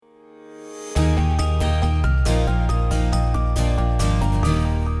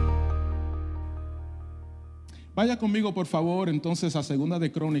Vaya conmigo, por favor, entonces a Segunda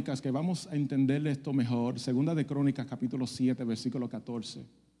de Crónicas, que vamos a entender esto mejor. Segunda de Crónicas, capítulo 7, versículo 14.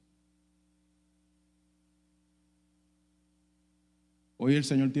 Hoy el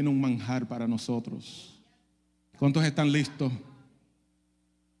Señor tiene un manjar para nosotros. ¿Cuántos están listos?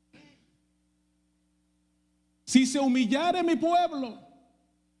 Si se humillare mi pueblo,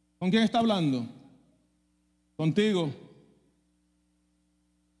 ¿con quién está hablando? Contigo.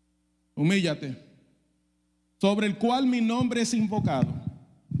 Humíllate. Sobre el cual mi nombre es invocado,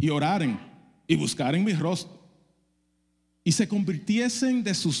 y oraren y buscaren mi rostro, y se convirtiesen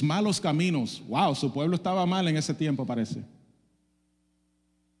de sus malos caminos. Wow, su pueblo estaba mal en ese tiempo, parece.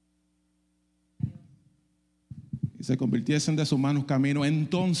 Y se convirtiesen de sus malos caminos.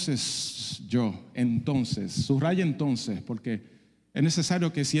 Entonces, subraya entonces, porque es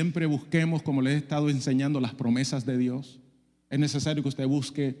necesario que siempre busquemos, como les he estado enseñando, las promesas de Dios. Es necesario que usted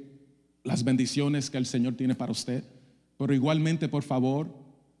busque las bendiciones que el Señor tiene para usted. Pero igualmente, por favor,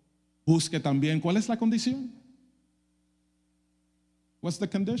 busque también cuál es la condición. What's the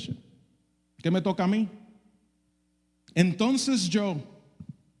condition? ¿Qué me toca a mí? Entonces yo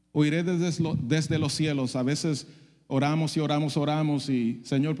oiré desde los cielos. A veces oramos y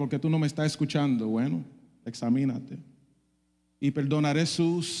Señor, ¿por qué tú no me estás escuchando? Bueno, examínate. Y perdonaré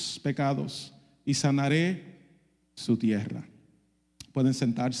sus pecados y sanaré su tierra. Pueden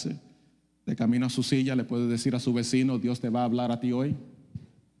sentarse. De camino a su silla le puede decir a su vecino: Dios te va a hablar a ti hoy.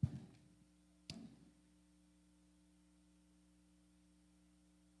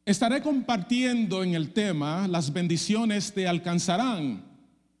 Estaré compartiendo en el tema las bendiciones te alcanzarán.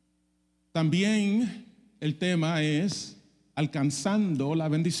 También el tema es alcanzando la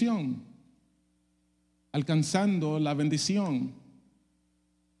bendición. Alcanzando la bendición.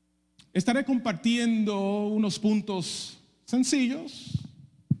 Estaré compartiendo unos puntos sencillos.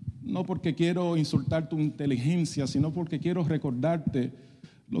 No porque quiero insultar tu inteligencia, sino porque quiero recordarte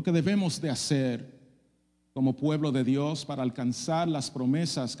lo que debemos de hacer como pueblo de Dios para alcanzar las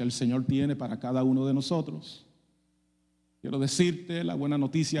promesas que el Señor tiene para cada uno de nosotros. Quiero decirte, la buena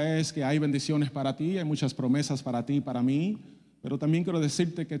noticia es que hay bendiciones para ti, hay muchas promesas para ti y para mí, pero también quiero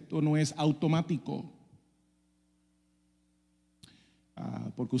decirte que esto no es automático.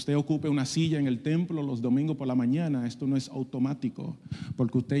 Porque usted ocupe una silla en el templo los domingos por la mañana, esto no es automático.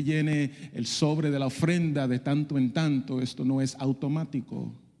 Porque usted llene el sobre de la ofrenda de tanto en tanto, esto no es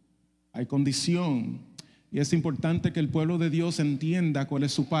automático. Hay condición. Y es importante que el pueblo de Dios entienda cuál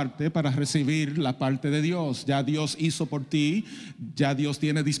es su parte para recibir la parte de Dios. Ya Dios hizo por ti, ya Dios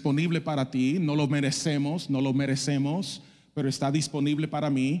tiene disponible para ti. No lo merecemos, pero está disponible para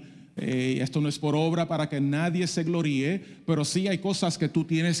mí. Esto no es por obra para que nadie se gloríe, pero sí hay cosas que tú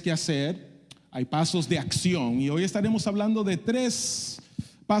tienes que hacer. Hay pasos de acción, y hoy estaremos hablando de 3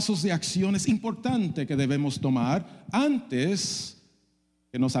 pasos de acciones importantes que debemos tomar antes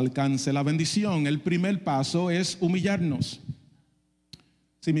que nos alcance la bendición. El primer paso es humillarnos.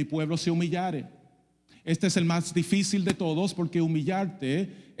 Si mi pueblo se humillare. Este es el más difícil de todos, porque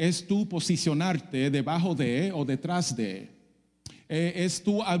humillarte es tú posicionarte debajo de o detrás de. Es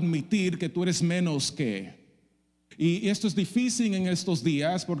tú admitir que tú eres menos que. Y esto es difícil en estos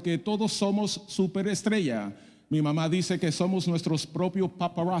días porque todos somos superestrella. Mi mamá dice que somos nuestros propios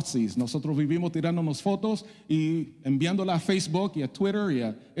paparazzis. Nosotros vivimos tirándonos fotos y enviándola a Facebook y a Twitter y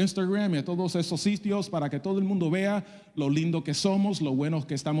a Instagram y a todos esos sitios para que todo el mundo vea lo lindo que somos, lo bueno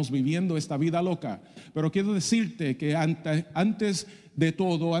que estamos viviendo esta vida loca. Pero quiero decirte que antes de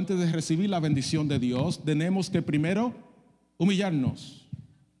todo, antes de recibir la bendición de Dios, tenemos que primero humillarnos.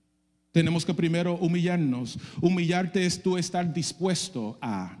 Tenemos que primero humillarnos. Humillarte es tú estar dispuesto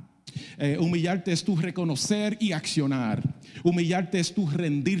a. Humillarte es tú reconocer y accionar. Humillarte es tú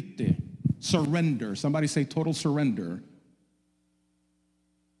rendirte. Surrender. Somebody say total surrender.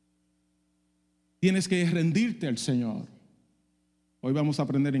 Tienes que rendirte al Señor. Hoy vamos a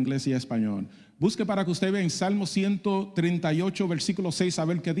aprender inglés y español. Busque para que usted vea en Salmo 138, versículo 6, a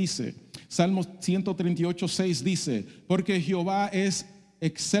ver qué dice. Salmo 138, 6 dice: porque Jehová es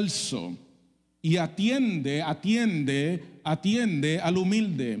excelso y atiende al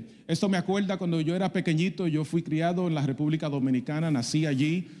humilde. Esto me acuerda cuando yo era pequeñito. Yo fui criado en la República Dominicana, nací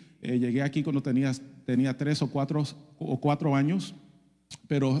allí. Llegué aquí cuando tenía 3 o 4 años.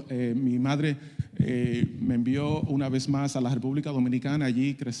 Pero mi madre me envió una vez más a la República Dominicana.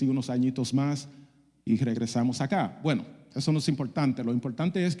 Allí crecí unos añitos más y regresamos acá. Bueno, eso no es importante. Lo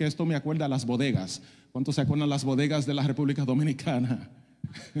importante es que esto me acuerda a las bodegas. ¿Cuántos se acuerdan las bodegas de la República Dominicana?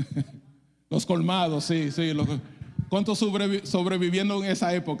 Los colmados, sí. ¿Cuántos sobreviviendo en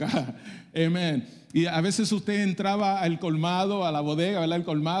esa época? Amén. Y a veces usted entraba al colmado, a la bodega, ¿verdad? El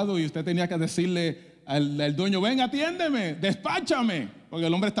colmado, y usted tenía que decirle al dueño, ven, atiéndeme, despáchame, porque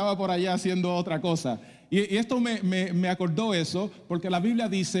el hombre estaba por allá haciendo otra cosa. Y esto me acordó eso, porque la Biblia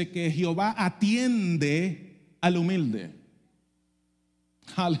dice que Jehová atiende al humilde.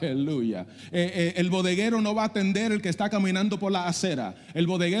 Aleluya. El bodeguero no va a atender el que está caminando por la acera. El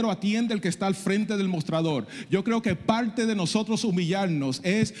bodeguero atiende el que está al frente del mostrador. Yo creo que parte de nosotros humillarnos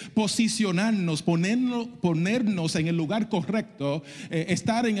es posicionarnos, ponernos en el lugar correcto,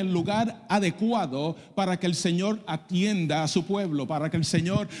 estar en el lugar adecuado para que el Señor atienda a su pueblo, para que el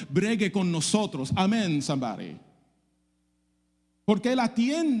Señor bregue con nosotros. Amén, somebody. Porque Él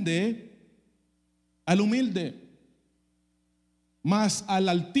atiende al humilde. Más al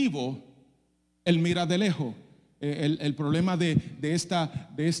altivo, él mira de lejos. El problema de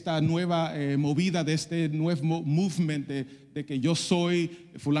esta nueva movida, de este nuevo movement de que yo soy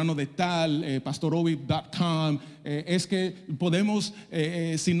fulano de tal, pastorovi.com, es que podemos,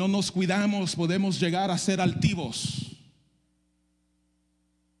 si no nos cuidamos, podemos llegar a ser altivos.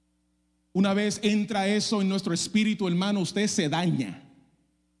 Una vez entra eso en nuestro espíritu, hermano, usted se daña.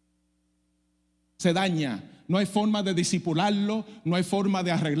 Se daña. No hay forma de disipularlo, no hay forma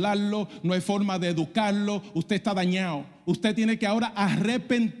de arreglarlo, no hay forma de educarlo. Usted está dañado. Usted tiene que ahora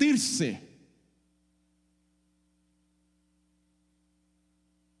arrepentirse.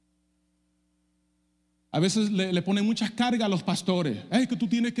 A veces le ponen muchas cargas a los pastores. Es que tú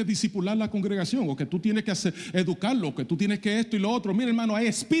tienes que disipular la congregación, o que tú tienes que educarlo, o que tú tienes que esto y lo otro. Mira, hermano, hay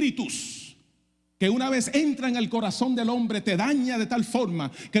espíritus que una vez entran al corazón del hombre te daña de tal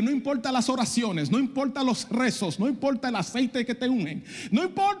forma que no importa las oraciones, no importa los rezos, no importa el aceite que te ungen, no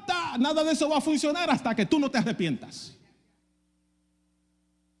importa, nada de eso va a funcionar hasta que tú no te arrepientas.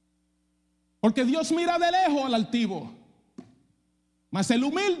 Porque Dios mira de lejos al altivo, mas el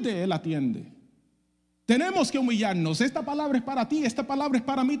humilde Él atiende. Tenemos que humillarnos. Esta palabra es para ti, esta palabra es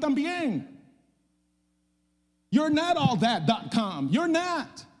para mí también. You're not all that.com. You're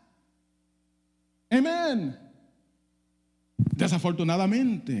not. Amén.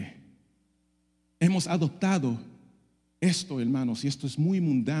 Desafortunadamente hemos adoptado esto, hermanos, y esto es muy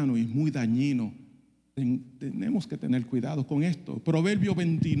mundano y muy dañino. Tenemos que tener cuidado con esto. Proverbio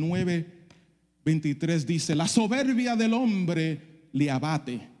 29:23 dice: la soberbia del hombre le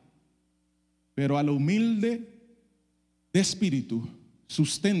abate, pero al humilde de espíritu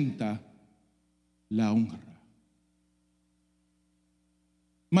sustenta la honra.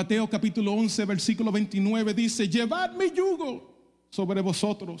 Mateo capítulo 11 versículo 29 dice: llevad mi yugo sobre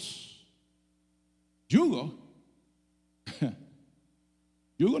vosotros. Yugo.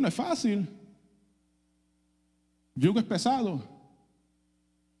 Yugo no es fácil. Yugo es pesado.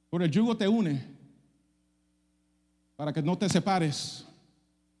 Pero el yugo te une para que no te separes.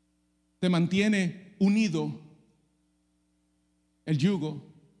 Te mantiene unido. El yugo.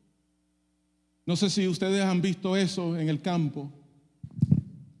 No sé si ustedes han visto eso en el campo.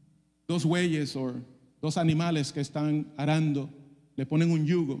 Dos bueyes o dos animales que están arando, le ponen un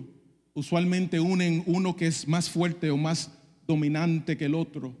yugo. Usualmente unen uno que es más fuerte o más dominante que el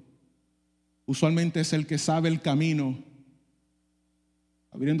otro. Usualmente es el que sabe el camino,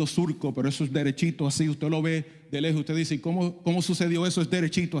 abriendo surco, pero eso es derechito así. Usted lo ve de lejos, usted dice: ¿Cómo sucedió eso? Es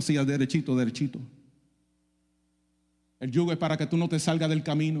derechito así, es derechito. El yugo es para que tú no te salgas del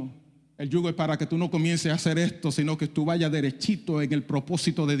camino. El yugo es para que tú no comiences a hacer esto, sino que tú vayas derechito en el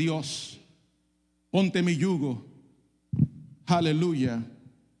propósito de Dios. Ponte mi yugo. Aleluya.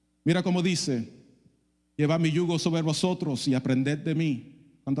 Mira cómo dice: llevad mi yugo sobre vosotros y aprended de mí.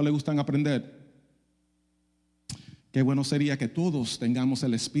 ¿Cuánto le gustan aprender? Qué bueno sería que todos tengamos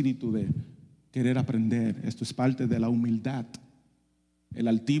el espíritu de querer aprender. Esto es parte de la humildad. El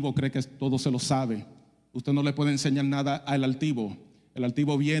altivo cree que todo se lo sabe. Usted no le puede enseñar nada al altivo. El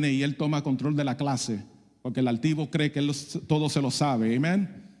altivo viene y él toma control de la clase, porque el altivo cree que él todo se lo sabe.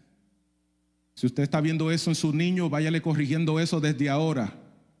 Amén. Si usted está viendo eso en su niño, váyale corrigiendo eso desde ahora.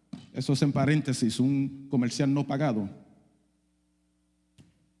 Eso es en paréntesis, un comercial no pagado.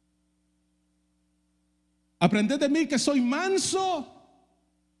 Aprended de mí que soy manso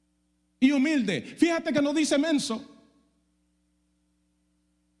y humilde. Fíjate que no dice menso.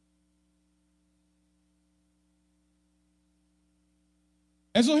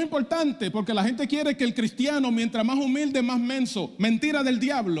 Eso es importante porque la gente quiere que el cristiano, mientras más humilde, más menso. Mentira del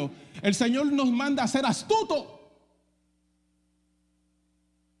diablo. El Señor nos manda a ser astuto.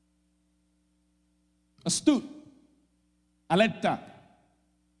 Astuto. Alerta.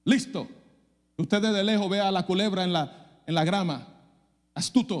 Listo. Usted desde lejos vea a la culebra en la grama.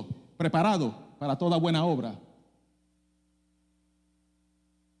 Astuto. Preparado para toda buena obra.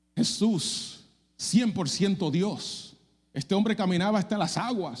 Jesús, 100% Dios. Este hombre caminaba hasta las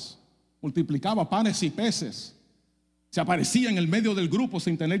aguas. multiplicaba panes y peces. Se aparecía en el medio del grupo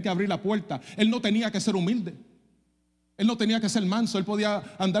sin tener que abrir la puerta. Él no tenía que ser humilde. Él no tenía que ser manso. Él podía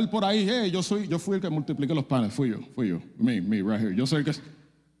andar por ahí. Hey, yo fui el que multipliqué los panes. Fui yo. Me, right here. Yo soy el que...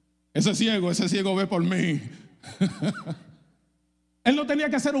 Ese ciego ve por mí. Él no tenía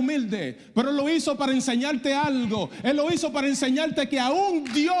que ser humilde, pero Él lo hizo para enseñarte algo. Él lo hizo para enseñarte que aún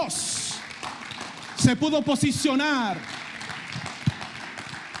Dios se pudo posicionar.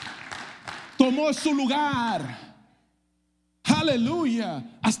 Tomó su lugar.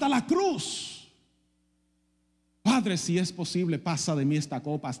 Aleluya, hasta la cruz. Padre, si es posible, pasa de mí esta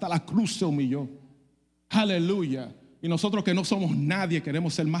copa. Hasta la cruz se humilló. Aleluya. Y nosotros que no somos nadie,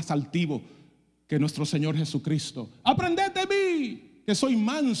 queremos ser más altivos que nuestro Señor Jesucristo. Aprended de mí, que soy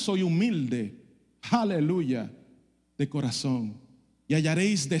manso y humilde. Aleluya, de corazón. Y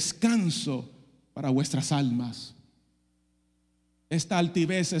hallaréis descanso para vuestras almas. Esta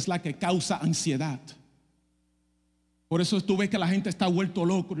altivez es la que causa ansiedad. Por eso tú ves que la gente está vuelto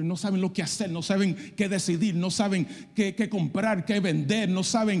loco y no saben lo que hacer, no saben qué decidir, no saben qué comprar, qué vender, no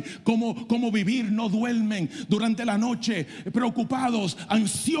saben cómo vivir, no duermen durante la noche, preocupados,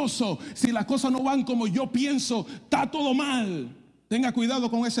 ansiosos. Si las cosas no van como yo pienso, está todo mal. Tenga cuidado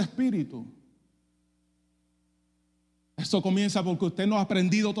con ese espíritu. Esto comienza porque usted no ha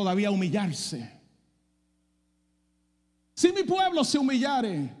aprendido todavía a humillarse. Si mi pueblo se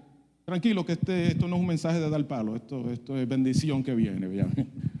humillare. Tranquilo que esto no es un mensaje de dar palo, esto es bendición que viene.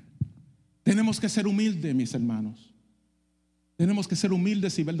 Tenemos que ser humildes, mis hermanos. Tenemos que ser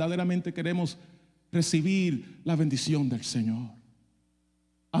humildes si verdaderamente queremos recibir la bendición del Señor.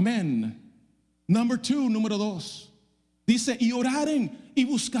 Amén. Número 2. Dice, y oraren y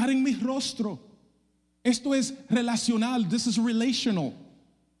buscaren mi rostro. Esto es relacional, this is relational.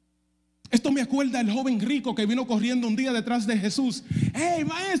 Esto me acuerda el joven rico que vino corriendo un día detrás de Jesús. ¡Hey,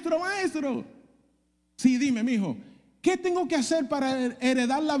 maestro! Sí, dime, mijo, ¿qué tengo que hacer para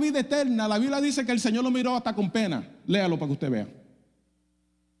heredar la vida eterna? La Biblia dice que el Señor lo miró hasta con pena. Léalo para que usted vea.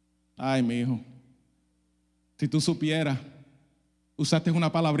 Ay, mi hijo, si tú supieras, usaste una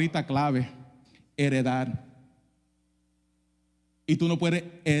palabrita clave, heredar. Y tú no puedes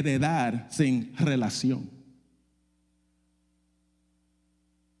heredar sin relación.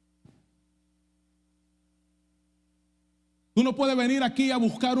 Tú no puedes venir aquí a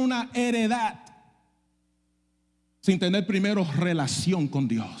buscar una heredad sin tener primero relación con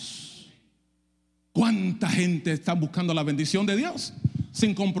Dios. ¿Cuánta gente está buscando la bendición de Dios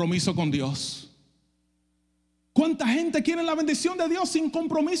sin compromiso con Dios? ¿Cuánta gente quiere la bendición de Dios sin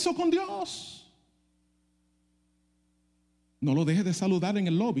compromiso con Dios? No lo dejes de saludar en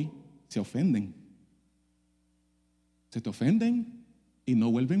el lobby, se ofenden. Se te ofenden y no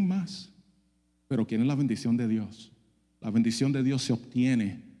vuelven más, pero quieren la bendición de Dios. La bendición de Dios se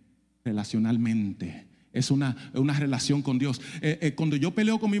obtiene relacionalmente. Es una relación con Dios. Cuando yo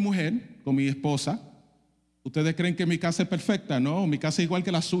peleo con mi mujer, con mi esposa, ¿ustedes creen que mi casa es perfecta? No, mi casa es igual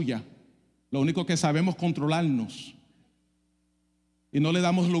que la suya. Lo único que sabemos controlarnos. Y no le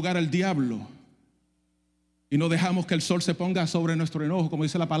damos lugar al diablo. Y no dejamos que el sol se ponga sobre nuestro enojo, como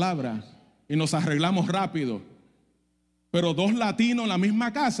dice la palabra. Y nos arreglamos rápido. Pero dos latinos en la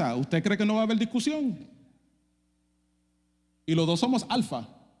misma casa, ¿usted cree que no va a haber discusión? Y los dos somos alfa.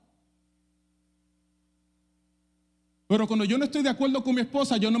 Pero cuando yo no estoy de acuerdo con mi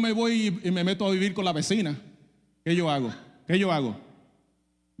esposa, yo no me voy y me meto a vivir con la vecina. ¿Qué yo hago?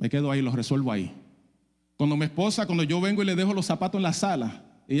 Me quedo ahí, lo resuelvo ahí. Cuando yo vengo y le dejo los zapatos en la sala,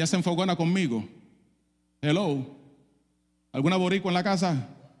 ella se enfogona conmigo. Hello. ¿Alguna boricua en la casa?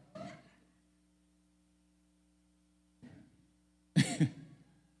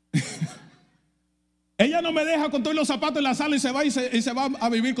 Ella no me deja con todos los zapatos en la sala y se va a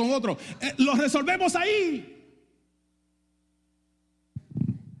vivir con otro. Lo resolvemos ahí.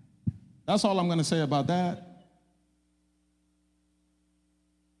 That's all I'm going to say about that.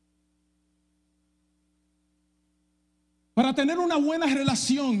 Para tener una buena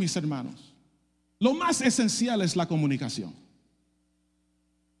relación, mis hermanos, lo más esencial es la comunicación.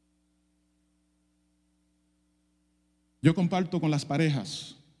 Yo comparto con las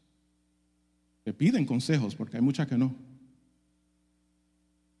parejas que piden consejos, porque hay muchas que no.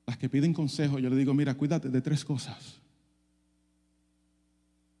 Las que piden consejos, yo le digo, mira, cuídate de 3 cosas.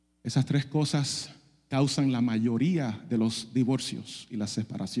 Esas 3 cosas causan la mayoría de los divorcios y las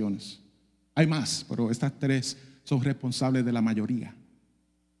separaciones. Hay más, pero estas 3 son responsables de la mayoría.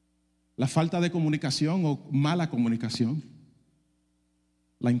 La falta de comunicación o mala comunicación,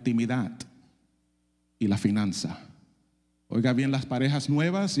 la intimidad y la finanza. Oigan bien las parejas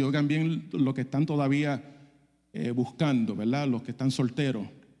nuevas y oigan bien los que están todavía buscando, ¿verdad? Los que están solteros.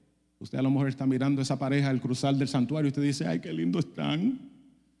 Usted a lo mejor está mirando a esa pareja al cruzar del santuario y usted dice, ay, qué lindo están.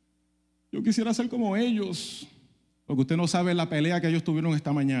 Yo quisiera ser como ellos. Porque usted no sabe la pelea que ellos tuvieron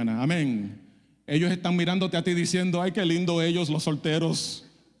esta mañana. Amén. Ellos están mirándote a ti diciendo, ay, qué lindo ellos, los solteros.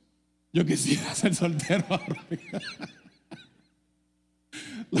 Yo quisiera ser soltero.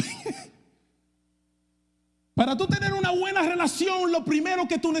 Para tú tener una buena relación, lo primero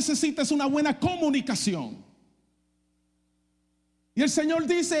que tú necesitas es una buena comunicación. Y el Señor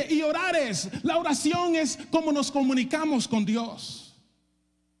dice, y orares. La oración es como nos comunicamos con Dios.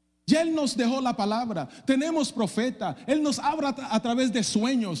 Y Él nos dejó la palabra. Tenemos profeta. Él nos habla a través de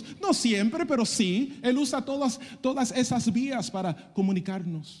sueños. No siempre, pero sí. Él usa todas esas vías para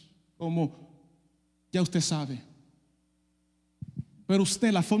comunicarnos. Como ya usted sabe. Pero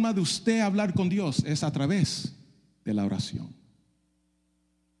la forma de usted hablar con Dios es a través de la oración.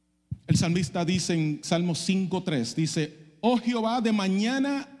 El salmista dice en Salmo 5:3, dice, oh Jehová, de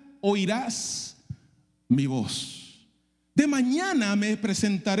mañana oirás mi voz. De mañana me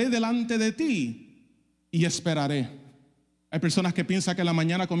presentaré delante de ti y esperaré. Hay personas que piensan que la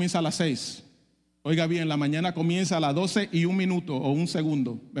mañana comienza a las 6. Oiga bien, la mañana comienza a las 12 y 1 minuto o 1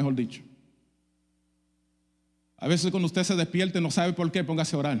 segundo, mejor dicho. A veces cuando usted se despierte no sabe por qué,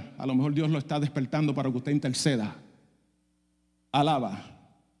 póngase a orar. A lo mejor Dios lo está despertando para que usted interceda. Alaba.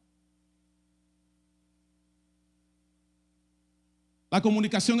 La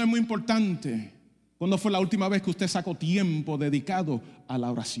comunicación es muy importante. ¿Cuándo fue la última vez que usted sacó tiempo dedicado a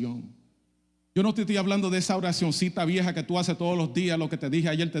la oración? Yo no te estoy hablando de esa oracioncita vieja que tú haces todos los días, lo que te dije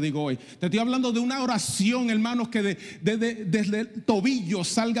ayer, te digo hoy. Te estoy hablando de una oración, hermanos, que desde el tobillo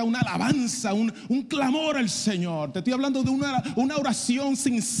salga una alabanza, un clamor al Señor. Te estoy hablando de una oración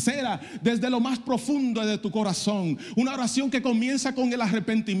sincera desde lo más profundo de tu corazón. Una oración que comienza con el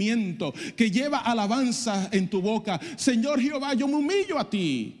arrepentimiento, que lleva alabanza en tu boca. Señor Jehová, yo me humillo a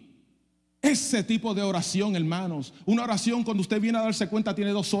ti. Ese tipo de oración, hermanos. Una oración cuando usted viene a darse cuenta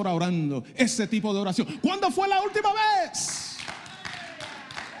tiene 2 horas orando. Ese tipo de oración. ¿Cuándo fue la última vez?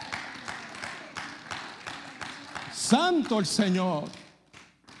 Santo el Señor.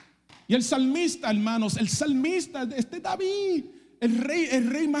 Y el salmista, hermanos, el salmista, David, el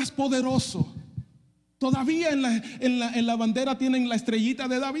rey más poderoso. Todavía en la bandera tienen la estrellita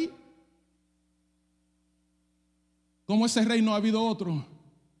de David. Como ese rey no ha habido otro.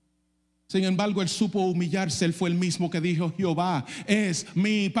 Sin embargo, él supo humillarse. Él fue el mismo que dijo, Jehová es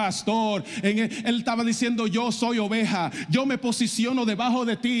mi pastor. Él estaba diciendo, yo soy oveja. Yo me posiciono debajo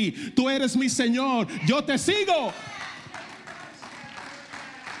de ti. Tú eres mi Señor. Yo te sigo.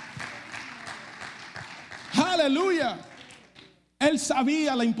 Aleluya. Él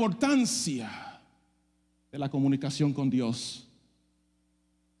sabía la importancia de la comunicación con Dios.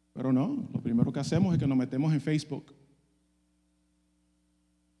 Pero no, lo primero que hacemos es que nos metemos en Facebook.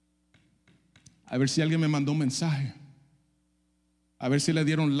 A ver si alguien me mandó un mensaje. A ver si le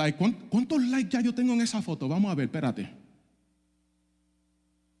dieron like. ¿Cuántos likes ya yo tengo en esa foto? Vamos a ver, espérate.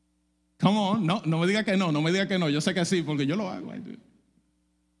 Come on, no me diga que no, no me diga que no. Yo sé que sí, porque yo lo hago.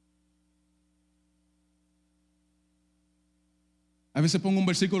 A veces pongo un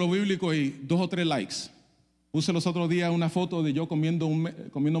versículo bíblico y 2 o 3 likes. Puse los otros días una foto de yo comiéndome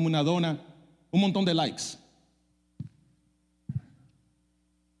una dona. Un montón de likes.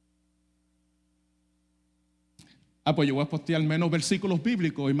 Pues yo voy a postear menos versículos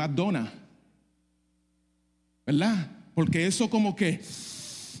bíblicos y más donas, ¿verdad? Porque eso como que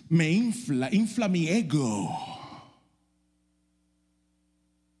me infla mi ego.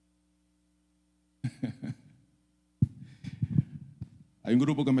 Hay un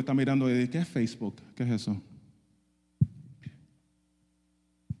grupo que me está mirando y dice, ¿qué es Facebook? ¿Qué es eso?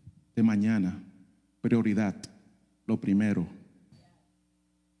 De mañana, prioridad, lo primero.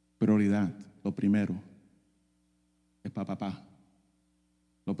 Prioridad, lo primero. Es papá.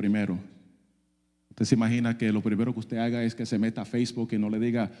 Lo primero. Usted se imagina que lo primero que usted haga es que se meta a Facebook y no le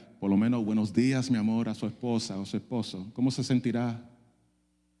diga, por lo menos, buenos días, mi amor, a su esposa o su esposo. ¿Cómo se sentirá?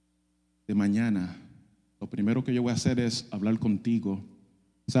 De mañana, lo primero que yo voy a hacer es hablar contigo.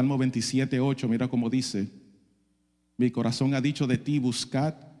 Salmo 27:8, mira cómo dice, mi corazón ha dicho de ti,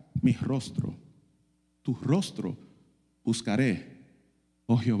 buscad mi rostro. Tu rostro buscaré,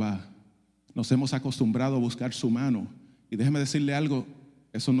 oh Jehová. Nos hemos acostumbrado a buscar su mano. Y déjeme decirle algo,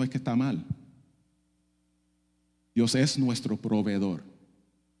 eso no es que está mal. Dios es nuestro proveedor.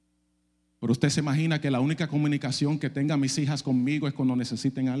 Pero usted se imagina que la única comunicación que tengan mis hijas conmigo es cuando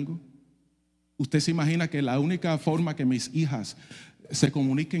necesiten algo. Usted se imagina que la única forma que mis hijas se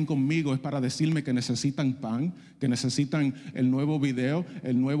comuniquen conmigo es para decirme que necesitan pan, que necesitan el nuevo video,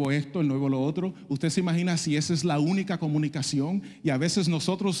 el nuevo esto, el nuevo lo otro. Usted se imagina si esa es la única comunicación, y a veces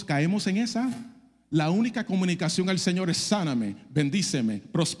nosotros caemos en esa. La única comunicación al Señor es: sáname, bendíceme,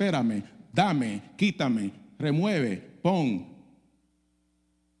 prospérame, dame, quítame, remueve, pon.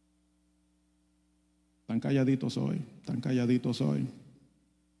 Tan calladitos hoy, tan calladitos hoy.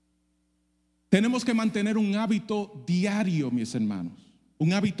 Tenemos que mantener un hábito diario, mis hermanos,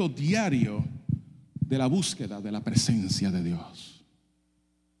 un hábito diario de la búsqueda de la presencia de Dios.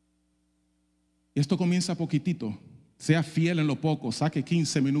 Y esto comienza poquitito. Sea fiel en lo poco, saque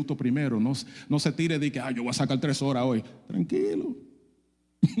 15 minutos primero, no se tire de que yo voy a sacar 3 horas hoy. Tranquilo.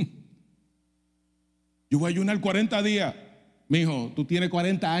 Yo voy a ayunar 40 días. Mijo, tú tienes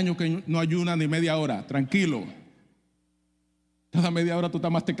 40 años que no ayunas ni media hora. Tranquilo. Cada media hora tú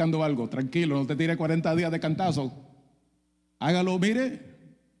estás masticando algo. Tranquilo, no te tires 40 días de cantazo. Hágalo, mire,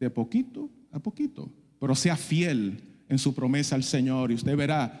 de poquito a poquito. Pero sea fiel en su promesa al Señor, y usted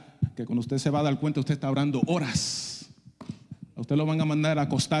verá que cuando usted se va a dar cuenta, usted está orando horas. A usted lo van a mandar a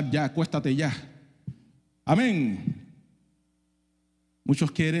acostar ya, acuéstate ya. Amén.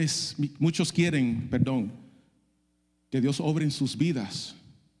 Muchos quieren, que Dios obre en sus vidas,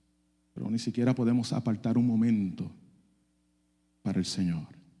 pero ni siquiera podemos apartar un momento para el Señor.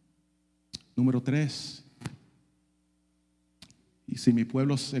 Número 3. Y si mi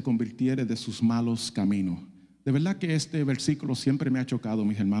pueblo se convirtiere de sus malos caminos. De verdad que este versículo siempre me ha chocado,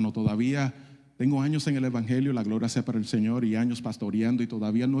 mis hermanos. Todavía tengo años en el Evangelio, la gloria sea para el Señor, y años pastoreando, y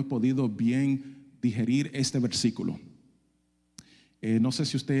todavía no he podido bien digerir este versículo. No sé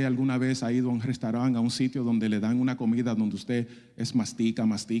si usted alguna vez ha ido a un restaurante, a un sitio donde le dan una comida donde usted mastica,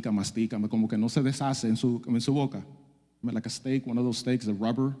 como que no se deshace en su boca. Like a steak, one of those steaks, the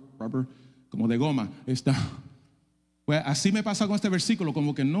rubber, como de goma. Pues así me pasa con este versículo,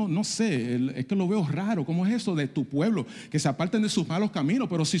 como que no sé, es que lo veo raro. ¿Cómo es eso de tu pueblo? Que se aparten de sus malos caminos,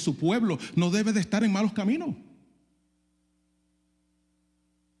 pero si su pueblo no debe de estar en malos caminos.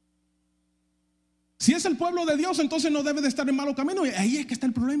 Si es el pueblo de Dios, entonces no debe de estar en malos caminos. Y ahí es que está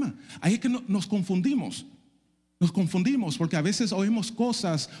el problema. Ahí es que nos confundimos. Nos confundimos porque a veces oímos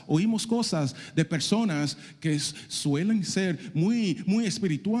cosas de personas que suelen ser muy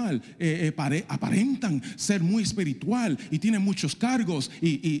espiritual, aparentan ser muy espiritual y tienen muchos cargos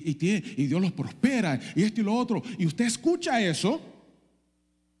y Dios los prospera y esto y lo otro. Y usted escucha eso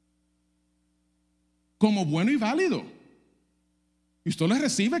como bueno y válido. Y usted lo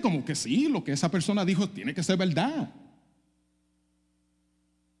recibe como que sí, lo que esa persona dijo tiene que ser verdad.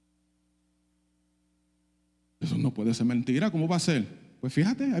 Eso no puede ser mentira. ¿Cómo va a ser? Pues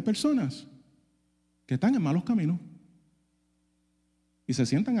fíjate, hay personas que están en malos caminos y se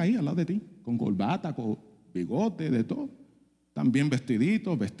sientan ahí al lado de ti, con corbata, con bigote, de todo. Están bien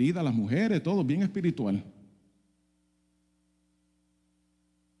vestiditos, vestidas las mujeres, todo bien espiritual.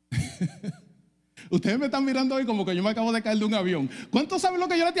 Ustedes me están mirando hoy como que yo me acabo de caer de un avión. ¿Cuántos saben lo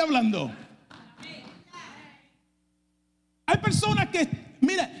que yo le estoy hablando? Hay personas que,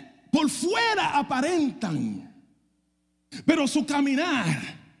 mira, por fuera aparentan, pero su caminar,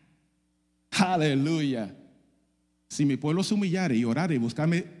 aleluya. Si mi pueblo se humillare y orare y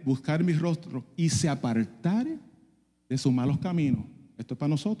buscar mi rostro y se apartare de sus malos caminos. Esto es para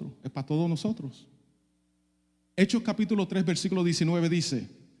nosotros, es para todos nosotros. Hechos capítulo 3 versículo 19 dice: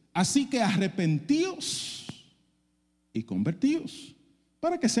 así que arrepentíos y convertíos,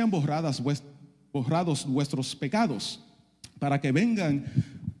 para que sean borrados vuestros pecados, para que vengan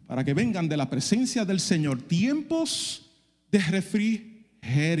de la presencia del Señor tiempos de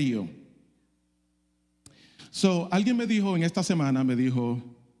refrigerio. Alguien me dijo en esta semana,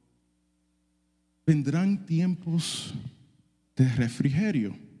 vendrán tiempos de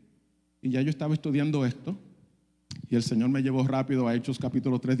refrigerio. Y ya yo estaba estudiando esto. Y el Señor me llevó rápido a Hechos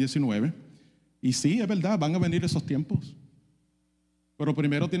capítulo 3, 19. Y sí, es verdad, van a venir esos tiempos. Pero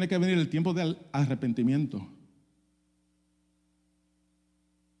primero tiene que venir el tiempo del arrepentimiento.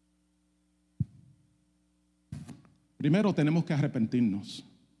 Primero tenemos que arrepentirnos.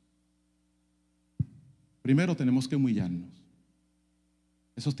 Primero tenemos que humillarnos.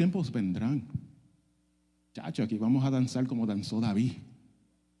 Esos tiempos vendrán. Chacho, aquí vamos a danzar como danzó David.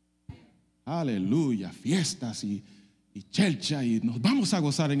 Aleluya, fiestas y chelcha, y nos vamos a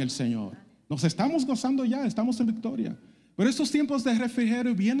gozar en el Señor. Nos estamos gozando ya, estamos en victoria. Pero estos tiempos de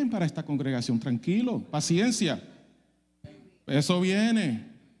refrigerio vienen para esta congregación. Tranquilo, paciencia. Eso viene.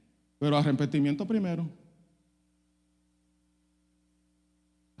 Pero arrepentimiento primero.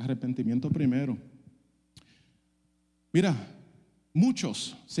 Arrepentimiento primero. Mira,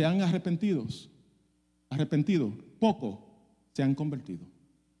 muchos se han arrepentido, arrepentidos, pocos se han convertido.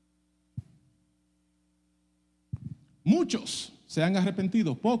 Muchos se han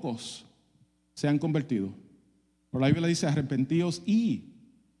arrepentido, pocos se han convertido. Pero la Biblia dice arrepentidos y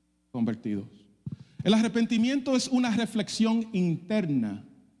convertidos. El arrepentimiento es una reflexión interna,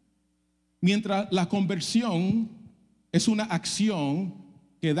 mientras la conversión es una acción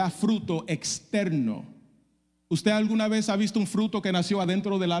que da fruto externo. ¿Usted alguna vez ha visto un fruto que nació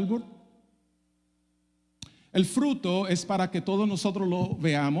adentro del árbol? El fruto es para que todos nosotros lo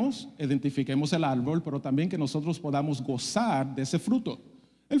veamos, identifiquemos el árbol, pero también que nosotros podamos gozar de ese fruto.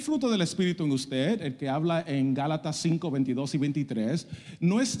 El fruto del Espíritu en usted, el que habla en Gálatas 5, 22 y 23,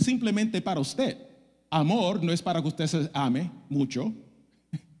 no es simplemente para usted. Amor no es para que usted se ame mucho.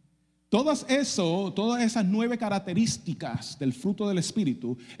 Todas esas 9 características del fruto del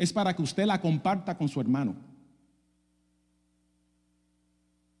Espíritu es para que usted la comparta con su hermano.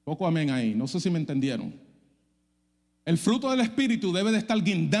 Poco amén ahí, no sé si me entendieron. El fruto del Espíritu debe de estar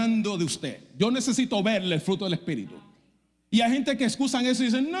guindando de usted. Yo necesito verle el fruto del Espíritu. Y hay gente que excusan eso y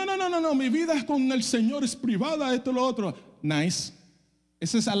dicen, no, mi vida es con el Señor, es privada, esto, lo otro. Nice.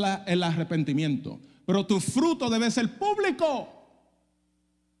 Ese es el arrepentimiento. Pero tu fruto debe ser público.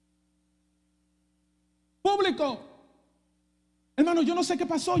 Público. Hermano, yo no sé qué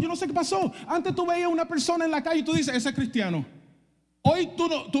pasó. Antes tú veías una persona en la calle y tú dices, ese es cristiano. Hoy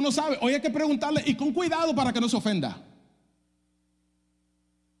tú no sabes. Hoy hay que preguntarle y con cuidado para que no se ofenda.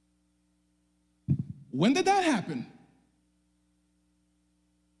 When did that happen?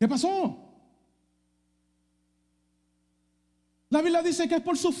 ¿Qué pasó? La Biblia dice que es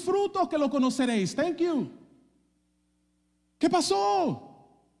por sus frutos que lo conoceréis. Thank you. ¿Qué pasó?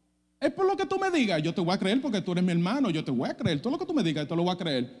 Es por lo que tú me digas. Yo te voy a creer porque tú eres mi hermano. Yo te voy a creer. Todo lo que tú me digas, yo te lo voy a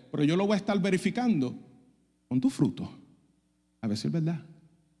creer. Pero yo lo voy a estar verificando con tu fruto. A ver si es verdad.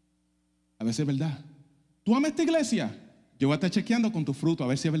 A ver si es verdad. ¿Tú amas esta iglesia? Yo voy a estar chequeando con tu fruto a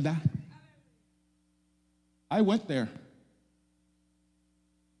ver si es verdad. I went there.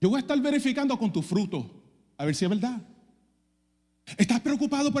 Yo voy a estar verificando con tu fruto a ver si es verdad. ¿Estás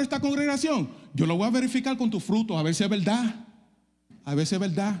preocupado por esta congregación? Yo lo voy a verificar con tu fruto a ver si es verdad. A ver si es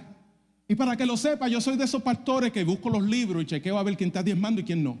verdad. Y para que lo sepa, yo soy de esos pastores que busco los libros y chequeo a ver quién está diezmando y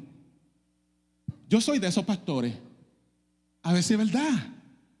quién no. Yo soy de esos pastores. A ver si es verdad.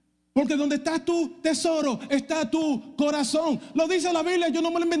 Porque donde está tu tesoro, está tu corazón. Lo dice la Biblia, yo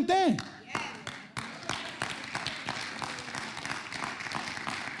no me lo inventé.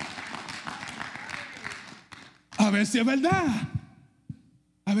 A ver si es verdad.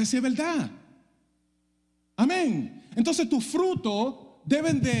 A ver si es verdad. Amén. Entonces tus frutos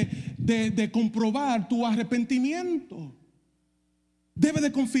deben de comprobar tu arrepentimiento. Debe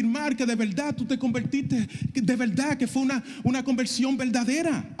de confirmar que de verdad tú te convertiste, que de verdad que fue una conversión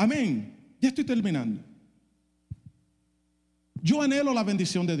verdadera. Amén. Ya estoy terminando. Yo anhelo la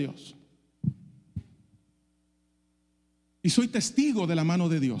bendición de Dios. Y soy testigo de la mano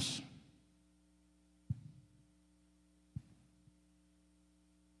de Dios.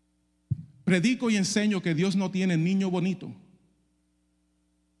 Predico y enseño que Dios no tiene niño bonito.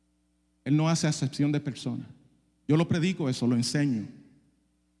 Él no hace acepción de personas. Yo lo predico eso, lo enseño.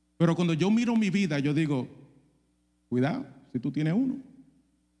 Pero cuando yo miro mi vida, yo digo, cuidado, si tú tienes uno.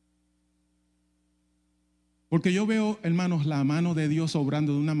 Porque yo veo, hermanos, la mano de Dios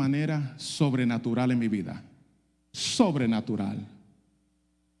obrando de una manera sobrenatural en mi vida. Sobrenatural.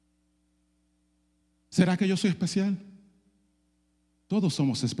 ¿Será que yo soy especial? Todos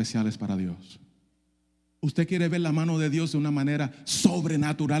somos especiales para Dios. ¿Usted quiere ver la mano de Dios de una manera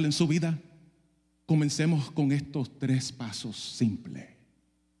sobrenatural en su vida? Comencemos con estos 3 pasos simples.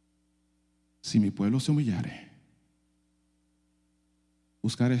 Si mi pueblo se humillare,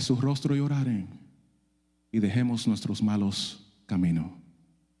 buscaré su rostro y oraré, y dejemos nuestros malos caminos.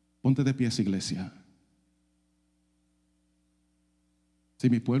 Ponte de pies, iglesia. Si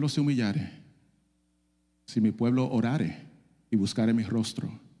mi pueblo se humillare, si mi pueblo orare y buscare mi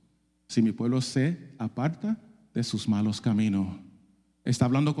rostro, si mi pueblo se aparta de sus malos caminos. Está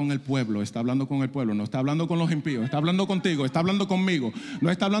hablando con el pueblo, está hablando con el pueblo, no está hablando con los impíos, está hablando contigo, está hablando conmigo, no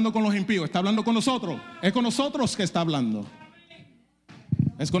está hablando con los impíos, está hablando con nosotros. Es con nosotros que está hablando.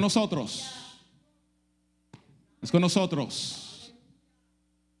 Es con nosotros. Es con nosotros.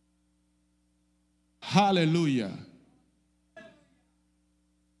 Aleluya.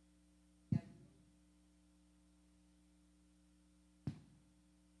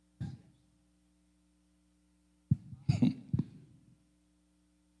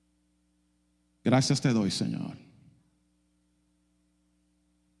 Gracias te doy, Señor.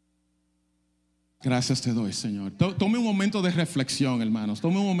 Gracias te doy, Señor. Tome un momento de reflexión, hermanos.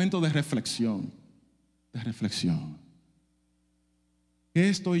 Tome un momento de reflexión. de reflexión. ¿Qué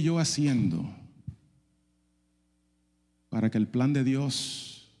estoy yo haciendo para que el plan de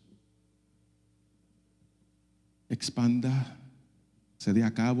Dios expanda, se dé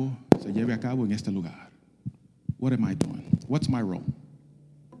a cabo, se lleve a cabo en este lugar? What am I doing? What's my role?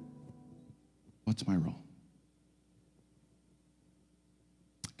 What's my role?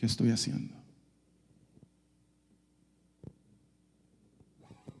 ¿Qué estoy haciendo?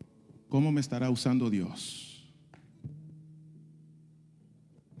 ¿Cómo me estará usando Dios